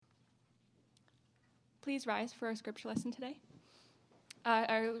Please rise for our scripture lesson today.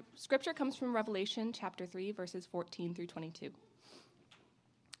 Our scripture comes from Revelation chapter 3, verses 14 through 22.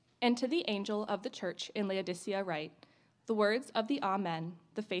 And to the angel of the church in Laodicea write, the words of the Amen,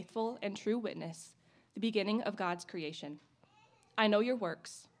 the faithful and true witness, the beginning of God's creation. I know your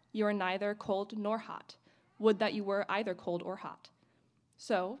works. You are neither cold nor hot. Would that you were either cold or hot.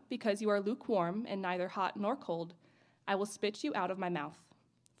 So, because you are lukewarm and neither hot nor cold, I will spit you out of my mouth.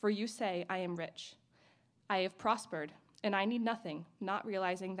 For you say, I am rich. I have prospered, and I need nothing, not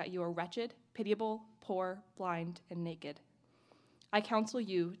realizing that you are wretched, pitiable, poor, blind, and naked. I counsel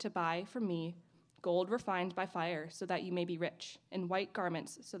you to buy from me gold refined by fire, so that you may be rich, and white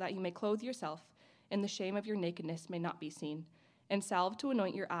garments, so that you may clothe yourself, and the shame of your nakedness may not be seen, and salve to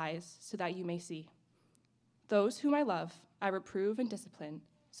anoint your eyes, so that you may see. Those whom I love, I reprove and discipline,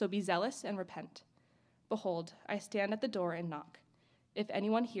 so be zealous and repent. Behold, I stand at the door and knock. If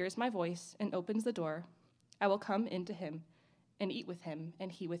anyone hears my voice and opens the door, I will come into him and eat with him,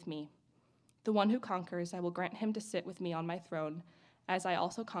 and he with me. The one who conquers, I will grant him to sit with me on my throne, as I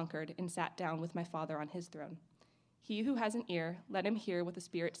also conquered and sat down with my Father on his throne. He who has an ear, let him hear what the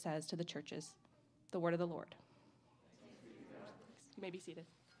Spirit says to the churches. The word of the Lord. You may be seated.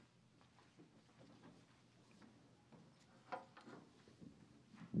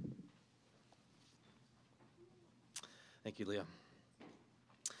 Thank you, Leah.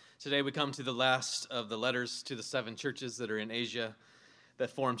 Today we come to the last of the letters to the 7 churches that are in Asia that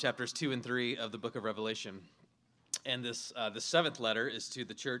form chapters 2 and 3 of the book of Revelation. And the 7th letter is to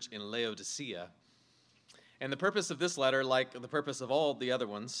the church in Laodicea. And the purpose of this letter, like the purpose of all the other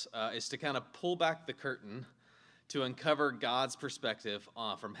ones, is to kind of pull back the curtain to uncover God's perspective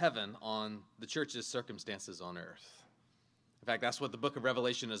from heaven on the church's circumstances on earth. In fact, that's what the book of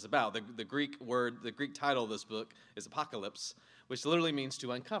Revelation is about. The Greek title of this book is Apocalypse, which literally means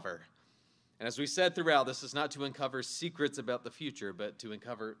to uncover. And as we said throughout, this is not to uncover secrets about the future, but to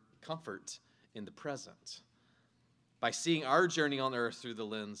uncover comfort in the present by seeing our journey on earth through the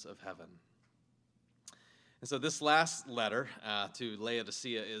lens of heaven. And so this last letter to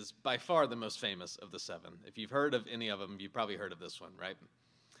Laodicea is by far the most famous of the 7. If you've heard of any of them, you've probably heard of this one, right?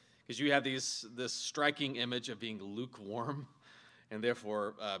 Because you have this striking image of being lukewarm and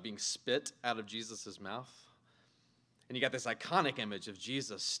therefore being spit out of Jesus' mouth. And you got this iconic image of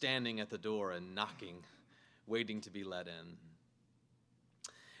Jesus standing at the door and knocking, waiting to be let in.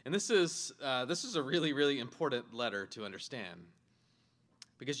 And this is a really, really important letter to understand.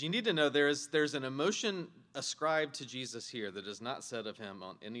 Because you need to know there's an emotion ascribed to Jesus here that is not said of him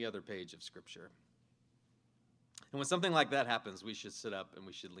on any other page of Scripture. And when something like that happens, we should sit up and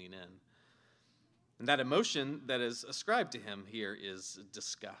we should lean in. And that emotion that is ascribed to him here is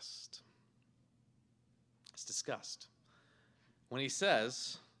disgust. It's disgust. When he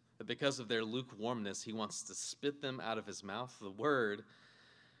says that because of their lukewarmness, he wants to spit them out of his mouth, the word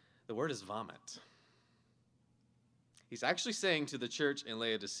is vomit. He's actually saying to the church in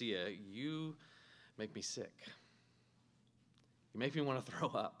Laodicea, you make me sick. You make me want to throw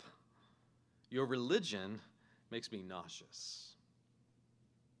up. Your religion makes me nauseous.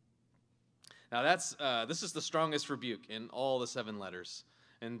 Now this is the strongest rebuke in all the 7 letters,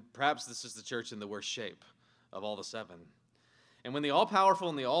 and perhaps this is the church in the worst shape of all the 7. And when the all-powerful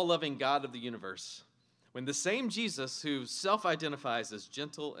and the all-loving God of the universe, when the same Jesus who self-identifies as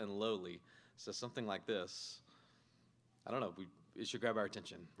gentle and lowly says something like this, I don't know, it should grab our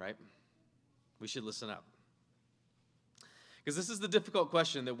attention, right? We should listen up. Because this is the difficult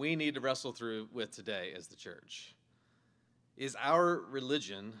question that we need to wrestle through with today as the church. Is our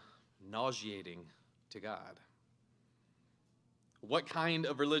religion nauseating to God? What kind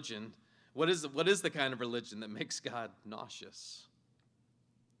of religion, what is the kind of religion that makes God nauseous?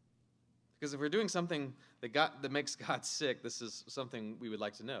 Because if we're doing something that makes God sick, this is something we would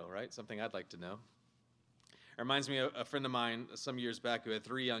like to know, right? Something I'd like to know. It reminds me of a friend of mine some years back who had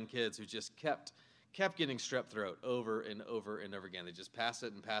 3 young kids who just kept getting strep throat over and over and over again. They just pass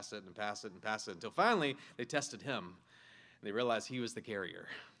it and pass it and pass it and pass it until finally they tested him. And they realized he was the carrier.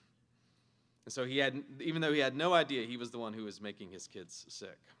 And so even though he had no idea, he was the one who was making his kids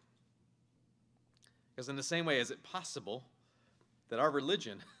sick. Because in the same way, is it possible that our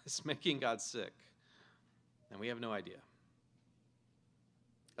religion is making God sick? And we have no idea.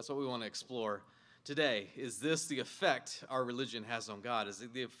 That's what we want to explore today. Is this the effect our religion has on God? Is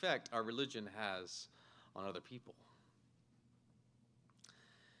it the effect our religion has on other people?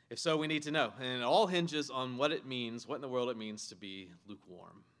 If so, we need to know. And it all hinges on what in the world it means to be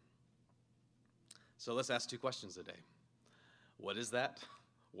lukewarm. So let's ask 2 questions today. What is that?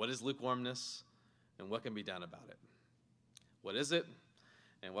 What is lukewarmness? And what can be done about it? What is it?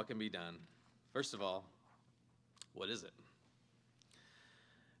 And what can be done First of all, what is it?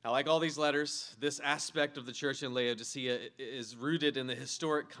 Now, like all these letters, this aspect of the church in Laodicea is rooted in the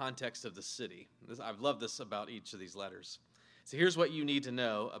historic context of the city. I've loved this about each of these letters. So here's what you need to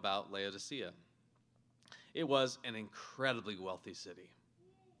know about Laodicea. It was an incredibly wealthy city.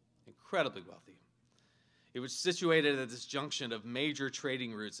 Incredibly wealthy. It was situated at this junction of major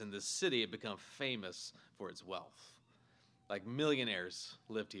trading routes, and this city had become famous for its wealth. Like millionaires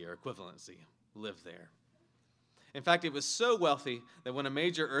lived here, equivalency lived there. In fact, it was so wealthy that when a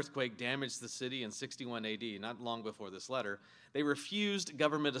major earthquake damaged the city in 61 AD, not long before this letter, they refused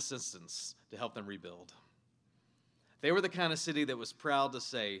government assistance to help them rebuild. They were the kind of city that was proud to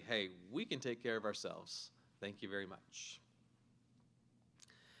say, hey, we can take care of ourselves. Thank you very much.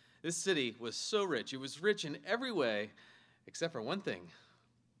 This city was so rich. It was rich in every way, except for one thing.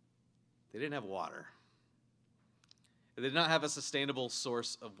 They didn't have water. They did not have a sustainable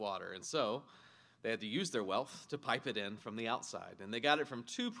source of water. And so they had to use their wealth to pipe it in from the outside. And they got it from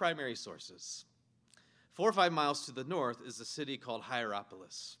two primary sources. 4 or 5 miles to the north is a city called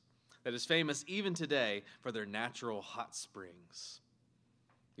Hierapolis that is famous even today for their natural hot springs.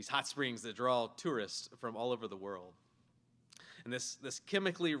 These hot springs that draw tourists from all over the world. And this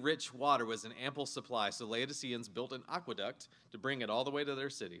chemically rich water was in ample supply, so Laodiceans built an aqueduct to bring it all the way to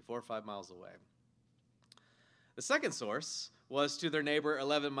their city, 4 or 5 miles away. The second source was to their neighbor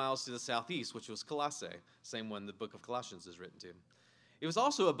 11 miles to the southeast, which was Colossae, same one the book of Colossians is written to. It was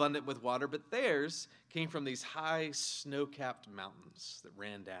also abundant with water, but theirs came from these high snow-capped mountains that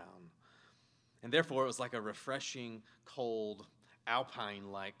ran down. And therefore, it was like a refreshing, cold,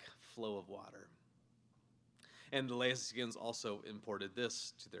 alpine-like flow of water. And the Laodiceans also imported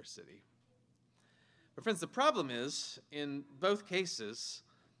this to their city. But friends, the problem is, in both cases,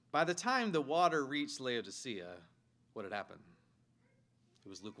 by the time the water reached Laodicea, what had happened? It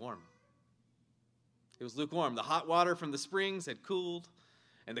was lukewarm. It was lukewarm. The hot water from the springs had cooled,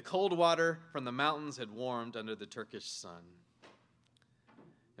 and the cold water from the mountains had warmed under the Turkish sun.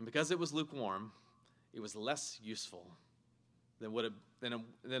 And because it was lukewarm, it was less useful than it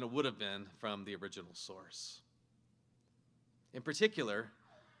would have been from the original source. In particular,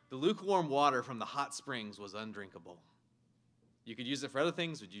 the lukewarm water from the hot springs was undrinkable. You could use it for other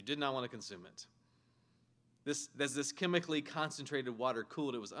things, but you did not want to consume it. As this chemically concentrated water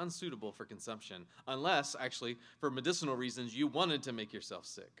cooled, it was unsuitable for consumption, unless, actually, for medicinal reasons, you wanted to make yourself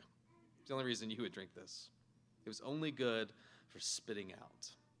sick. It's the only reason you would drink this. It was only good for spitting out.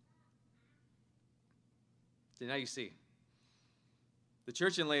 So now you see. The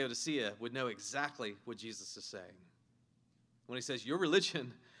church in Laodicea would know exactly what Jesus is saying. When he says, your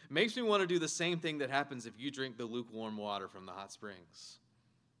religion makes me want to do the same thing that happens if you drink the lukewarm water from the hot springs.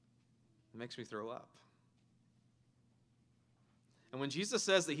 It makes me throw up. And when Jesus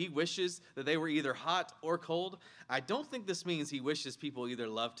says that he wishes that they were either hot or cold, I don't think this means he wishes people either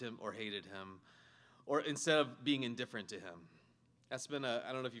loved him or hated him, or instead of being indifferent to him. That's been I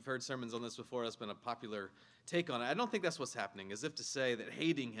don't know if you've heard sermons on this before, that's been a popular take on it. I don't think that's what's happening, as if to say that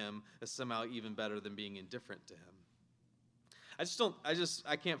hating him is somehow even better than being indifferent to him.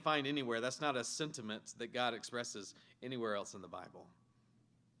 I can't find anywhere, that's not a sentiment that God expresses anywhere else in the Bible,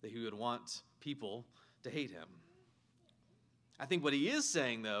 that he would want people to hate him. I think what he is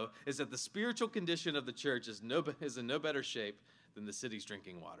saying, though, is that the spiritual condition of the church is in no better shape than the city's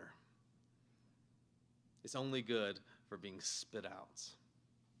drinking water. It's only good for being spit out.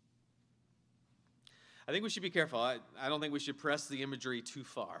 I think we should be careful. I don't think we should press the imagery too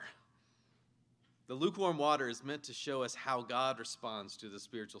far. The lukewarm water is meant to show us how God responds to the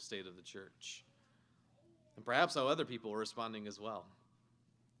spiritual state of the church, and perhaps how other people are responding as well.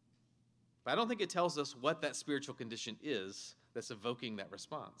 But I don't think it tells us what that spiritual condition is that's evoking that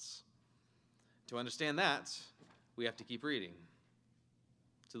response. To understand that, we have to keep reading.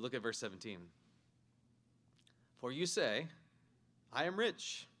 So look at verse 17. For you say, I am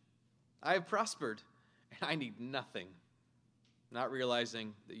rich, I have prospered, and I need nothing, not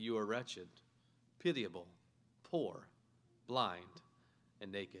realizing that you are wretched, pitiable, poor, blind,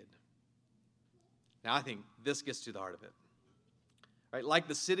 and naked. Now I think this gets to the heart of it. Right? Like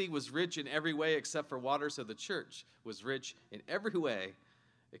the city was rich in every way except for water, so the church was rich in every way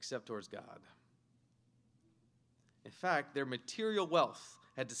except towards God. In fact, their material wealth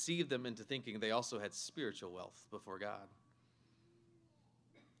had deceived them into thinking they also had spiritual wealth before God.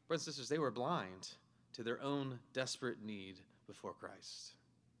 Brothers and sisters, they were blind to their own desperate need before Christ.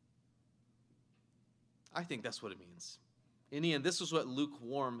 I think that's what it means. In the end, this is what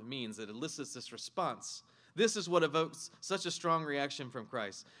lukewarm means. It elicits this response. This is what evokes such a strong reaction from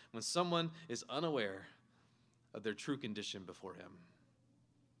Christ when someone is unaware of their true condition before him.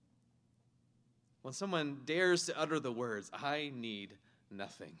 When someone dares to utter the words, "I need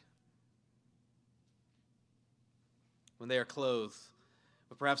nothing." When they are clothed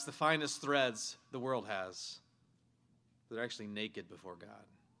with perhaps the finest threads the world has, they're actually naked before God.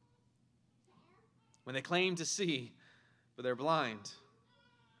 When they claim to see, but they're blind.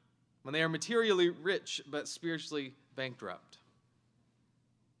 When they are materially rich, but spiritually bankrupt.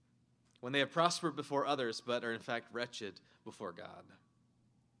 When they have prospered before others, but are in fact wretched before God.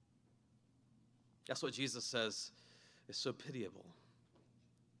 That's what Jesus says is so pitiable.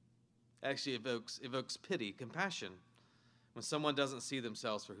 Actually evokes pity, compassion, when someone doesn't see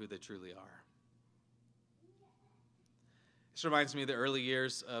themselves for who they truly are. This reminds me of the early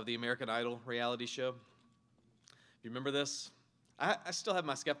years of the American Idol reality show. You remember this? I still have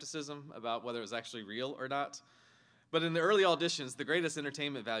my skepticism about whether it was actually real or not. But in the early auditions, the greatest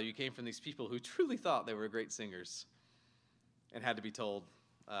entertainment value came from these people who truly thought they were great singers and had to be told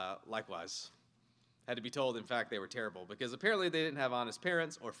likewise. Had to be told, in fact, they were terrible because apparently they didn't have honest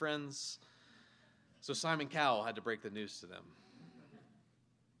parents or friends. So Simon Cowell had to break the news to them.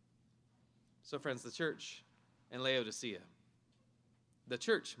 So friends, the church in Laodicea. The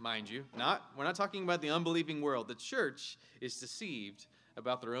church, mind you, we're not talking about the unbelieving world. The church is deceived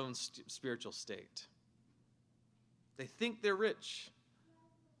about their own spiritual state. They think they're rich,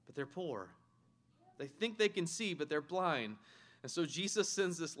 but they're poor. They think they can see, but they're blind. And so Jesus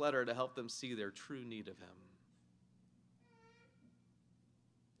sends this letter to help them see their true need of him.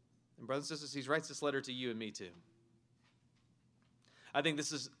 And brothers and sisters, he writes this letter to you and me too. I think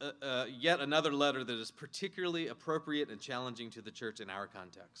this is yet another letter that is particularly appropriate and challenging to the church in our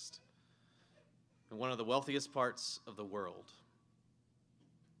context, in one of the wealthiest parts of the world.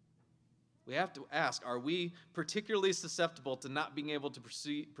 We have to ask, are we particularly susceptible to not being able to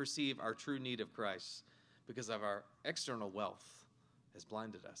perceive our true need of Christ because of our external wealth has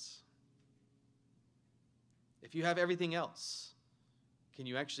blinded us? If you have everything else, can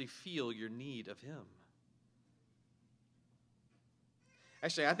you actually feel your need of him?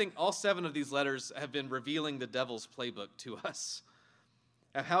 Actually, I think all 7 of these letters have been revealing the devil's playbook to us,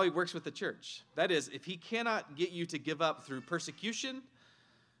 of how he works with the church. That is, if he cannot get you to give up through persecution,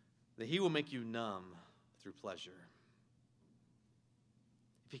 then he will make you numb through pleasure.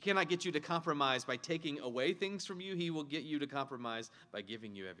 If he cannot get you to compromise by taking away things from you, he will get you to compromise by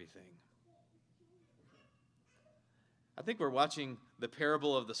giving you everything. I think we're watching the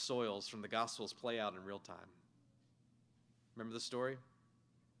parable of the soils from the Gospels play out in real time. Remember the story?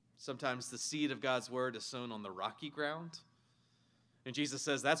 Sometimes the seed of God's word is sown on the rocky ground. And Jesus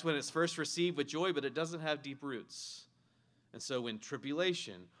says that's when it's first received with joy, but it doesn't have deep roots. And so when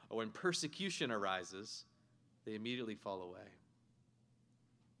tribulation or when persecution arises, they immediately fall away.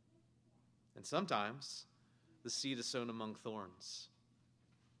 And sometimes the seed is sown among thorns.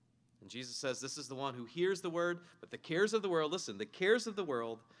 And Jesus says this is the one who hears the word, but the cares of the world, listen, the cares of the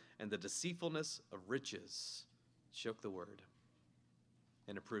world and the deceitfulness of riches choke the word,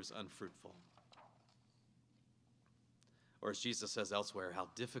 and it proves unfruitful. Or as Jesus says elsewhere, how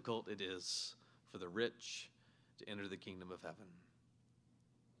difficult it is for the rich to enter the kingdom of heaven.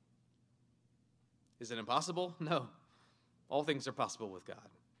 Is it impossible? No. All things are possible with God.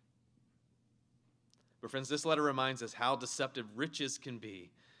 But friends, this letter reminds us how deceptive riches can be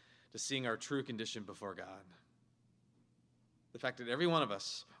to seeing our true condition before God. The fact that every one of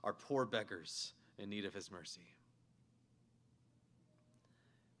us are poor beggars in need of his mercy.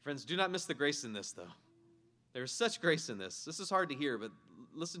 Friends, do not miss the grace in this, though. There is such grace in this. This is hard to hear, but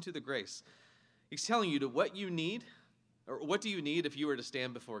listen to the grace. He's telling you to what you need, or what do you need if you were to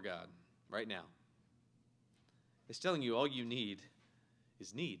stand before God right now? He's telling you all you need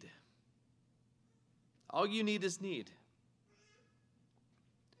is need. All you need is need.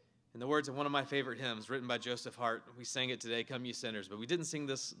 In the words of one of my favorite hymns written by Joseph Hart, we sang it today, "Come Ye Sinners," but we didn't sing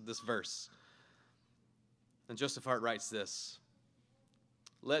this verse. And Joseph Hart writes this: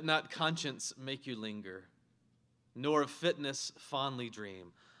 "Let not conscience make you linger, nor of fitness fondly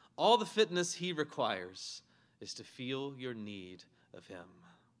dream. All the fitness he requires is to feel your need of him."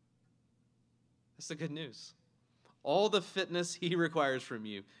 That's the good news. All the fitness he requires from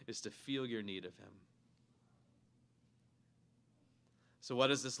you is to feel your need of him. So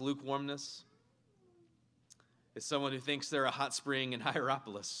what is this lukewarmness? It's someone who thinks they're a hot spring in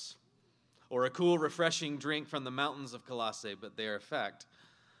Hierapolis, or a cool, refreshing drink from the mountains of Colossae, but they are, in fact,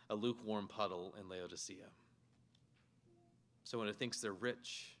 a lukewarm puddle in Laodicea. Someone who thinks they're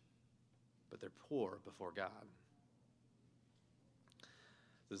rich, but they're poor before God.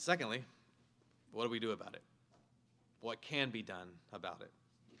 So secondly, what do we do about it? What can be done about it?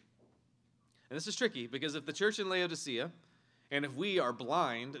 And this is tricky, because if the church in Laodicea And if we are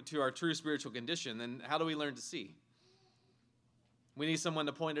blind to our true spiritual condition, then how do we learn to see? We need someone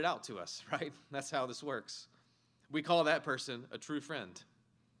to point it out to us, right? That's how this works. We call that person a true friend.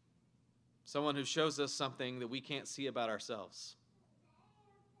 Someone who shows us something that we can't see about ourselves.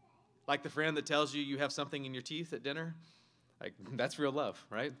 Like the friend that tells you have something in your teeth at dinner. Like, that's real love,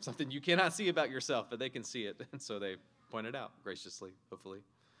 right? Something you cannot see about yourself, but they can see it. And so they point it out graciously, hopefully.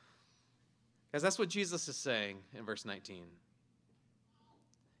 Because that's what Jesus is saying in verse 19.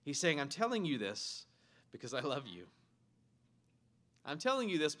 He's saying, I'm telling you this because I love you. I'm telling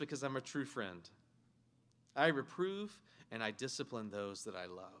you this because I'm a true friend. I reprove and I discipline those that I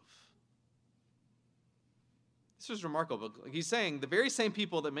love. This is remarkable. He's saying the very same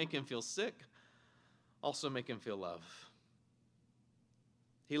people that make him feel sick also make him feel love.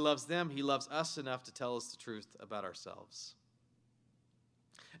 He loves them. He loves us enough to tell us the truth about ourselves.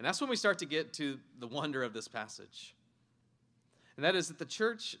 And that's when we start to get to the wonder of this passage. And that is that the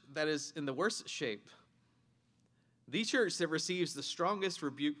church that is in the worst shape, the church that receives the strongest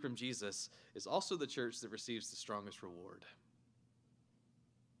rebuke from Jesus, is also the church that receives the strongest reward.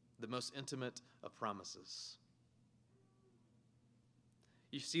 The most intimate of promises.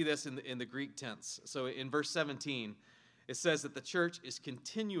 You see this in the Greek tense. So in verse 17, it says that the church is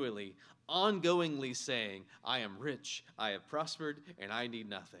continually, ongoingly saying, I am rich, I have prospered, and I need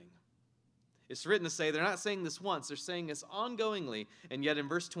nothing. It's written to say they're not saying this once, they're saying this ongoingly. And yet in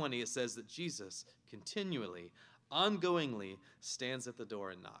verse 20, it says that Jesus continually, ongoingly stands at the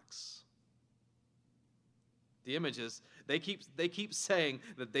door and knocks. The image is they keep saying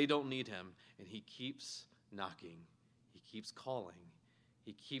that they don't need him, and he keeps knocking. He keeps calling.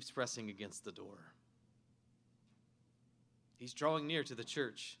 He keeps pressing against the door. He's drawing near to the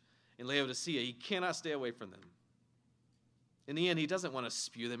church in Laodicea. He cannot stay away from them. In the end, he doesn't want to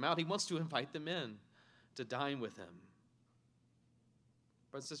spew them out. He wants to invite them in to dine with him.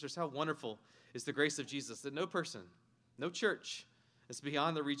 Brothers and sisters, how wonderful is the grace of Jesus that no person, no church is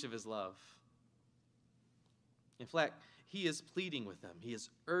beyond the reach of his love. In fact, he is pleading with them. He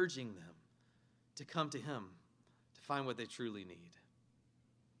is urging them to come to him to find what they truly need.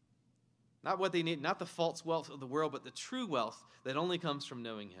 Not what they need, not the false wealth of the world, but the true wealth that only comes from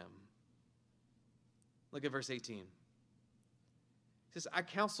knowing him. Look at verse 18. It says, I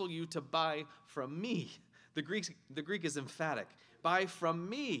counsel you to buy from me. The Greek is emphatic. Buy from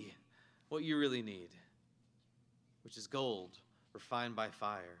me what you really need, which is gold refined by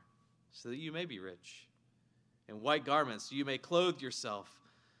fire, so that you may be rich. And white garments, so you may clothe yourself,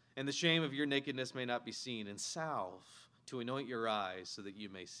 and the shame of your nakedness may not be seen, and salve to anoint your eyes so that you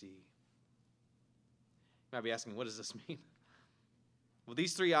may see. You might be asking, what does this mean? Well,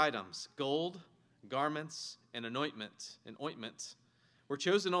 these three items, gold, garments, and ointment, were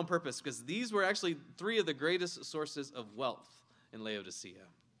chosen on purpose because these were actually three of the greatest sources of wealth in Laodicea.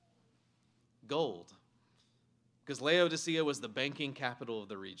 Gold, because Laodicea was the banking capital of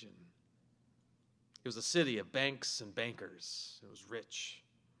the region. It was a city of banks and bankers. It was rich.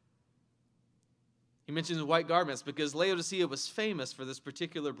 He mentions white garments because Laodicea was famous for this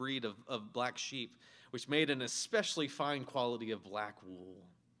particular breed of black sheep, which made an especially fine quality of black wool.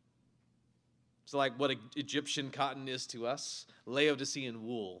 So like what Egyptian cotton is to us, Laodicean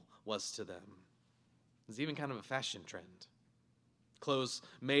wool was to them. It's even kind of a fashion trend. Clothes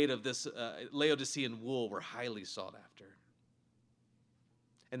made of this Laodicean wool were highly sought after.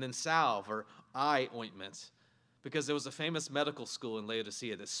 And then salve, or eye ointment, because there was a famous medical school in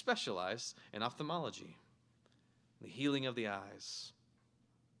Laodicea that specialized in ophthalmology, the healing of the eyes.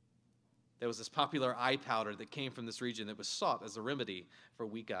 There was this popular eye powder that came from this region that was sought as a remedy for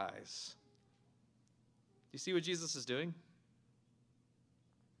weak eyes. Do you see what Jesus is doing?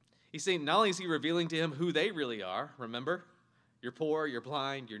 He's saying not only is he revealing to him who they really are, remember? You're poor, you're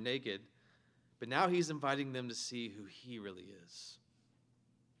blind, you're naked. But now he's inviting them to see who he really is.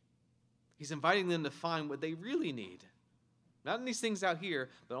 He's inviting them to find what they really need. Not in these things out here,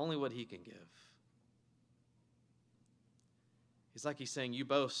 but only what he can give. It's like he's saying, you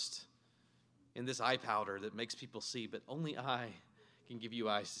boast in this eye powder that makes people see, but only I can give you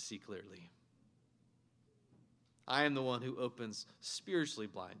eyes to see clearly. I am the one who opens spiritually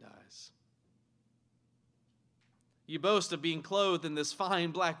blind eyes. You boast of being clothed in this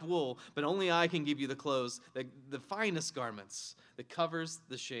fine black wool, but only I can give you the clothes, the finest garments that covers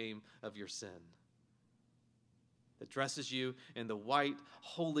the shame of your sin, that dresses you in the white,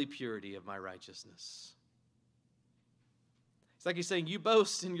 holy purity of my righteousness. It's like he's saying, you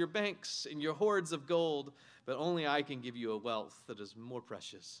boast in your banks, in your hoards of gold, but only I can give you a wealth that is more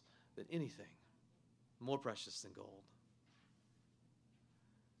precious than anything, more precious than gold.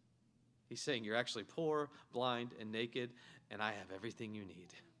 He's saying you're actually poor, blind, and naked, and I have everything you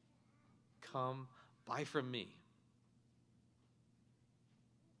need. Come, buy from me.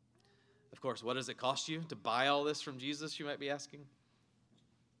 Of course, what does it cost you to buy all this from Jesus, you might be asking?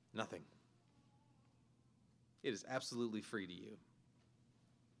 Nothing. It is absolutely free to you.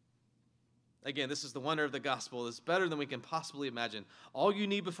 Again, this is the wonder of the gospel. It's better than we can possibly imagine. All you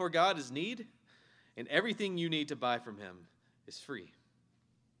need before God is need, and everything you need to buy from him is free.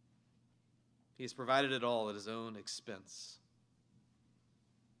 He has provided it all at his own expense.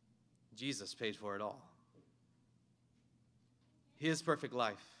 Jesus paid for it all. His perfect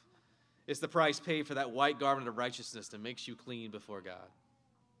life is the price paid for that white garment of righteousness that makes you clean before God.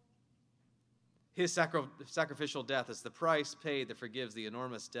 His sacrificial death is the price paid that forgives the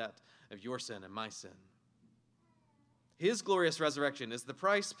enormous debt of your sin and my sin. His glorious resurrection is the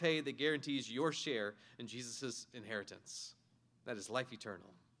price paid that guarantees your share in Jesus' inheritance. That is life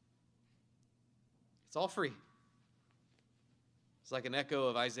eternal. It's all free. It's like an echo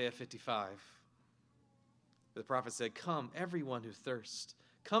of Isaiah 55. The prophet said, "Come, everyone who thirsts,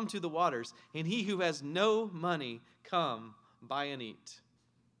 come to the waters, and he who has no money, come, buy and eat.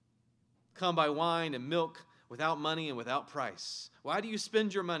 Come buy wine and milk without money and without price. Why do you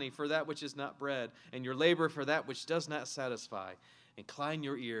spend your money for that which is not bread, and your labor for that which does not satisfy? Incline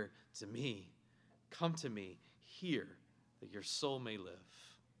your ear to me. Come to me, hear, that your soul may live."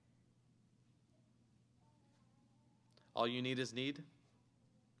 All you need is need,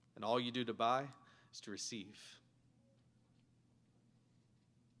 and all you do to buy is to receive.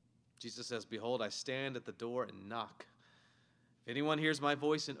 Jesus says, "Behold, I stand at the door and knock. If anyone hears my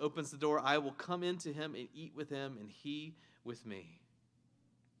voice and opens the door, I will come into him and eat with him, and he with me."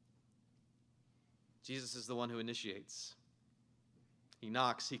 Jesus is the one who initiates. He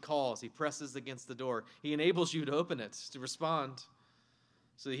knocks, he calls, he presses against the door. He enables you to open it, to respond,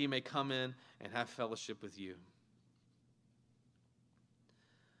 so that he may come in and have fellowship with you.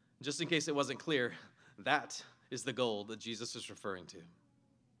 Just in case it wasn't clear, that is the goal that Jesus is referring to.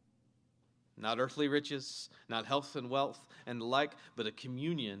 Not earthly riches, not health and wealth and the like, but a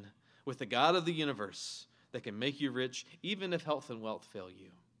communion with the God of the universe that can make you rich even if health and wealth fail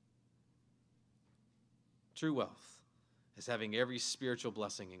you. True wealth is having every spiritual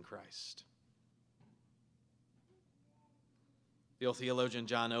blessing in Christ. The old theologian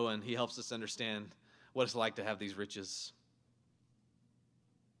John Owen, he helps us understand what it's like to have these riches.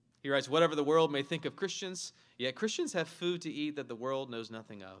 He writes, "Whatever the world may think of Christians, yet Christians have food to eat that the world knows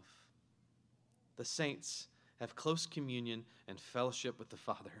nothing of. The saints have close communion and fellowship with the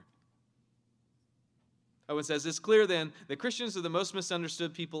Father." Owen says, "It's clear then that Christians are the most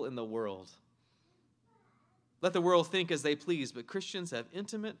misunderstood people in the world. Let the world think as they please, but Christians have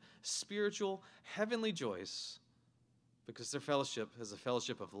intimate, spiritual, heavenly joys because their fellowship is a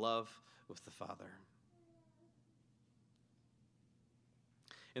fellowship of love with the Father."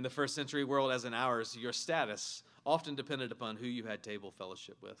 In the first century world, as in ours, your status often depended upon who you had table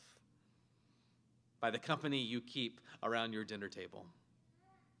fellowship with, by the company you keep around your dinner table.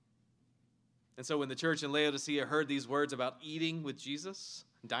 And so when the church in Laodicea heard these words about eating with Jesus,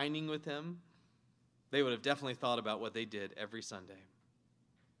 dining with him, they would have definitely thought about what they did every Sunday.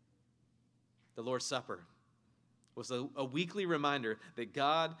 The Lord's Supper was a weekly reminder that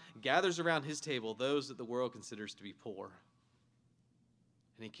God gathers around his table those that the world considers to be poor.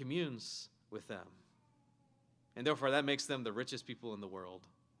 And he communes with them. And therefore, that makes them the richest people in the world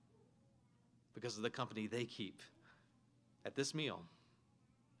because of the company they keep at this meal.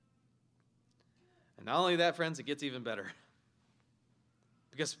 And not only that, friends, it gets even better.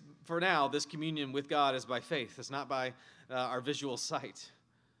 Because for now, this communion with God is by faith. It's not by our visual sight.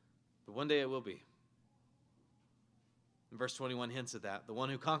 But one day it will be. And verse 21 hints at that. "The one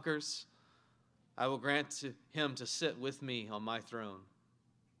who conquers, I will grant to him to sit with me on my throne,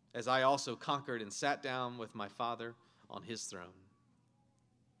 as I also conquered and sat down with my Father on his throne."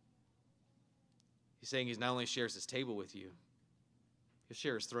 He's saying he not only shares his table with you, he'll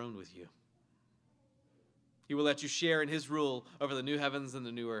share his throne with you. He will let you share in his rule over the new heavens and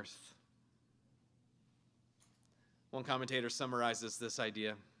the new earth. One commentator summarizes this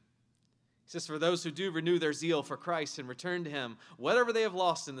idea. He says, "For those who do renew their zeal for Christ and return to him, whatever they have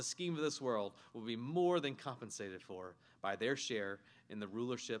lost in the scheme of this world will be more than compensated for by their share in the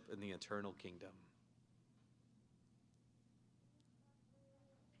rulership in the eternal kingdom."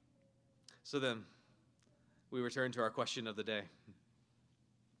 So then, we return to our question of the day.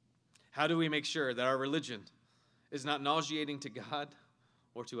 How do we make sure that our religion is not nauseating to God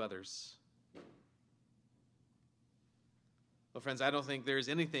or to others? Well, friends, I don't think there is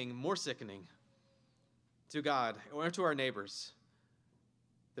anything more sickening to God or to our neighbors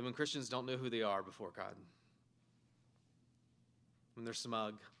than when Christians don't know who they are before God. when they're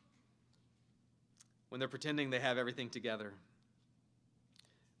smug, when they're pretending they have everything together,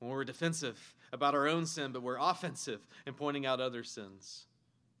 when we're defensive about our own sin, but we're offensive in pointing out other sins,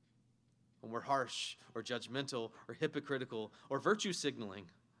 when we're harsh or judgmental or hypocritical or virtue signaling,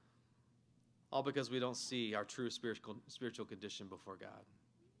 all because we don't see our true spiritual condition before God.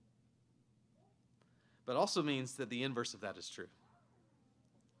 But also means that the inverse of that is true.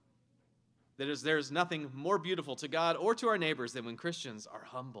 That there is nothing more beautiful to God or to our neighbors than when Christians are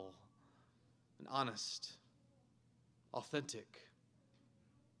humble and honest, authentic,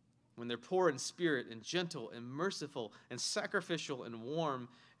 when they're poor in spirit and gentle and merciful and sacrificial and warm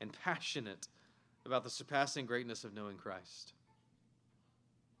and passionate about the surpassing greatness of knowing Christ.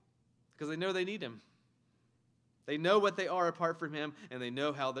 Because they know they need him. They know what they are apart from him, and they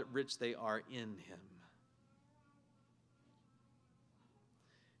know how rich they are in him.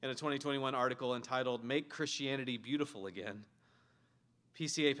 In a 2021 article entitled "Make Christianity Beautiful Again,"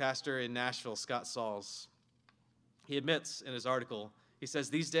 PCA pastor in Nashville, Scott Sauls, he admits in his article, he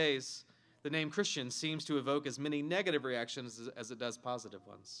says, these days, the name Christian seems to evoke as many negative reactions as it does positive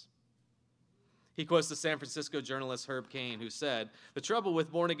ones. He quotes the San Francisco journalist Herb Caen, who said, the trouble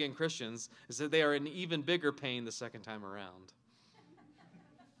with born-again Christians is that they are in even bigger pain the second time around.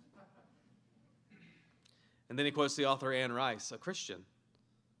 And then he quotes the author Anne Rice, a Christian,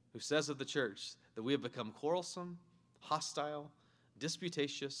 who says of the church that we have become quarrelsome, hostile,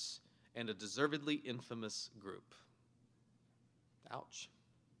 disputatious, and a deservedly infamous group. Ouch.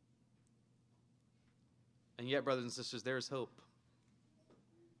 And yet, brothers and sisters, there is hope.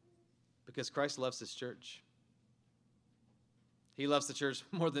 Because Christ loves his church. He loves the church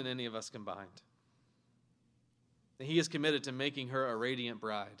more than any of us combined. And he is committed to making her a radiant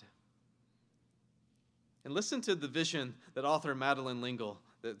bride. And listen to the vision that author Madeleine L'Engle,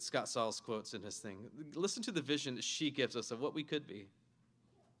 that Scott Sauls quotes in his thing. Listen to the vision that she gives us of what we could be.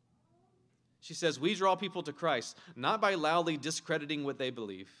 She says, we draw people to Christ, not by loudly discrediting what they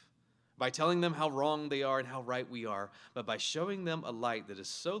believe, by telling them how wrong they are and how right we are, but by showing them a light that is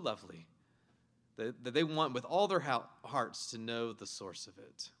so lovely that they want with all their hearts to know the source of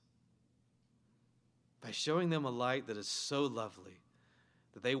it. By showing them a light that is so lovely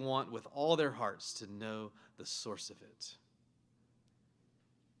that they want with all their hearts to know the source of it.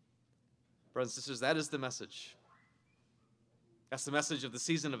 Brothers and sisters, that is the message. That's the message of the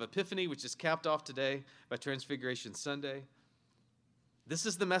season of Epiphany, which is capped off today by Transfiguration Sunday. This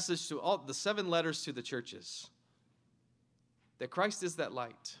is the message to all the 7 letters to the churches, that Christ is that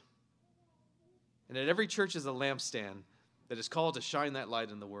light. And that every church is a lampstand that is called to shine that light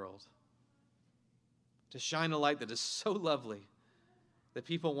in the world. To shine a light that is so lovely that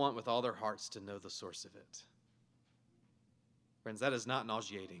people want with all their hearts to know the source of it. Friends, that is not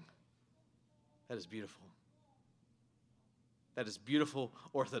nauseating. That is beautiful. That is beautiful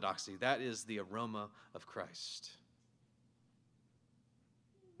orthodoxy. That is the aroma of Christ.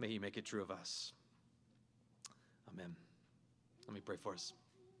 May he make it true of us. Amen. Let me pray for us.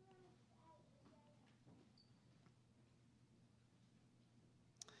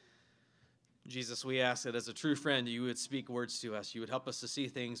 Jesus, we ask that as a true friend, you would speak words to us. You would help us to see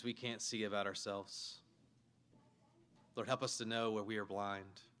things we can't see about ourselves. Lord, help us to know where we are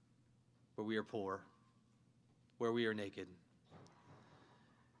blind, where we are poor, where we are naked.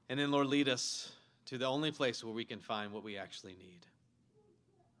 And then, Lord, lead us to the only place where we can find what we actually need.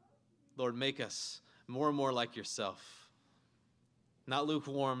 Lord, make us more and more like yourself. Not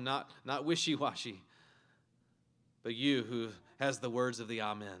lukewarm, not wishy-washy, but you who has the words of the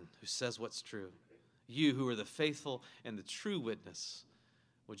Amen, who says what's true. You who are the faithful and the true witness,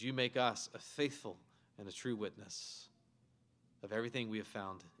 would you make us a faithful and a true witness of everything we have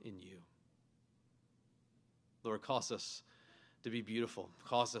found in you. Lord, cause us to be beautiful.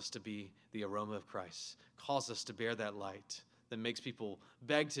 Cause us to be the aroma of Christ. Cause us to bear that light that makes people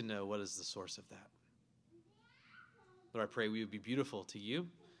beg to know what is the source of that. Lord, I pray we would be beautiful to you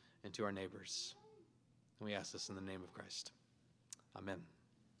and to our neighbors. And we ask this in the name of Christ. Amen.